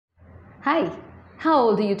Hi, how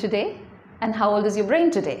old are you today? And how old is your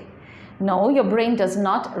brain today? No, your brain does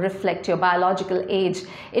not reflect your biological age.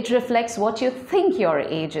 It reflects what you think your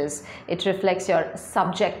age is. It reflects your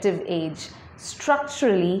subjective age.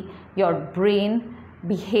 Structurally, your brain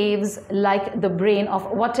behaves like the brain of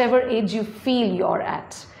whatever age you feel you're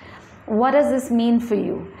at. What does this mean for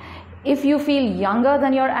you? If you feel younger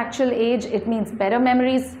than your actual age, it means better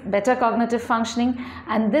memories, better cognitive functioning,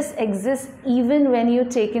 and this exists even when you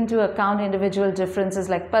take into account individual differences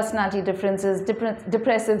like personality differences,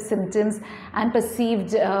 depressive symptoms, and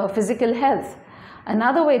perceived physical health.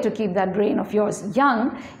 Another way to keep that brain of yours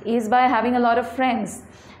young is by having a lot of friends.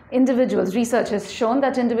 Research has shown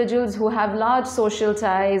that individuals who have large social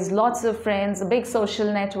ties, lots of friends, a big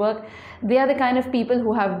social network, they are the kind of people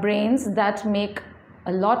who have brains that make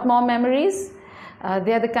a lot more memories.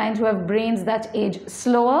 They are the kind who have brains that age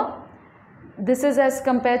slower. This is as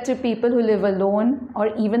compared to people who live alone or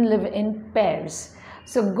even live in pairs.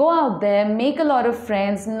 So go out there, make a lot of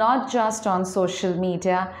friends, not just on social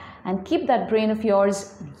media, and keep that brain of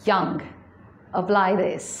yours young. Apply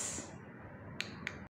this.